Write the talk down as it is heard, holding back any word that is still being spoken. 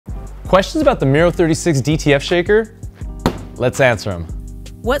Questions about the Miro 36 DTF shaker? Let's answer them.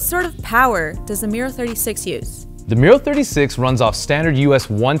 What sort of power does the Miro 36 use? The Miro 36 runs off standard US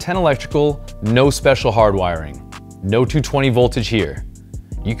 110 electrical, no special hardwiring. No 220 voltage here.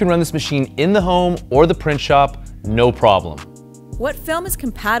 You can run this machine in the home or the print shop, no problem. What film is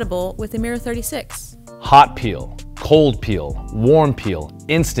compatible with the Miro 36? Hot peel, cold peel, warm peel,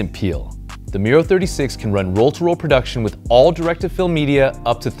 instant peel. The Miro 36 can run roll-to-roll production with all direct-to-film media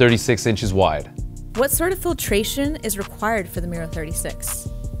up to 36 inches wide. What sort of filtration is required for the Miro 36?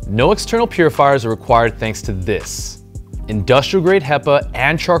 No external purifiers are required thanks to this. Industrial-grade HEPA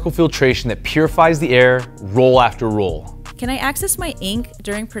and charcoal filtration that purifies the air roll after roll. Can I access my ink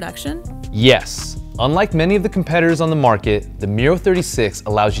during production? Yes. Unlike many of the competitors on the market, the Miro 36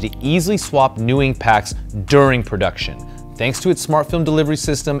 allows you to easily swap new ink packs during production, thanks to its smart film delivery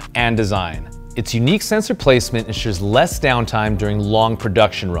system and design. Its unique sensor placement ensures less downtime during long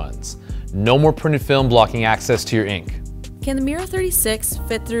production runs. No more printed film blocking access to your ink. Can the Miro 36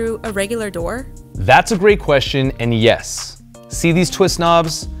 fit through a regular door? That's a great question, and yes. See these twist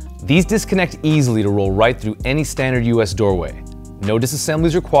knobs? These disconnect easily to roll right through any standard US doorway. No disassembly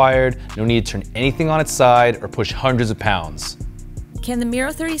is required, no need to turn anything on its side or push hundreds of pounds. Can the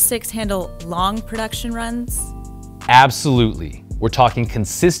Miro 36 handle long production runs? Absolutely. We're talking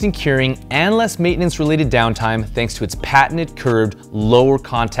consistent curing and less maintenance-related downtime thanks to its patented curved lower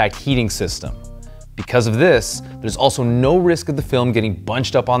contact heating system. Because of this, there's also no risk of the film getting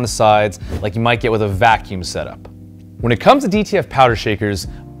bunched up on the sides like you might get with a vacuum setup. When it comes to DTF powder shakers,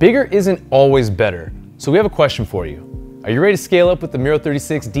 bigger isn't always better. So we have a question for you. Are you ready to scale up with the Miro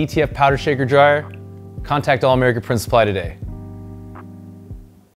 36 DTF powder shaker dryer? Contact All American Print Supply today.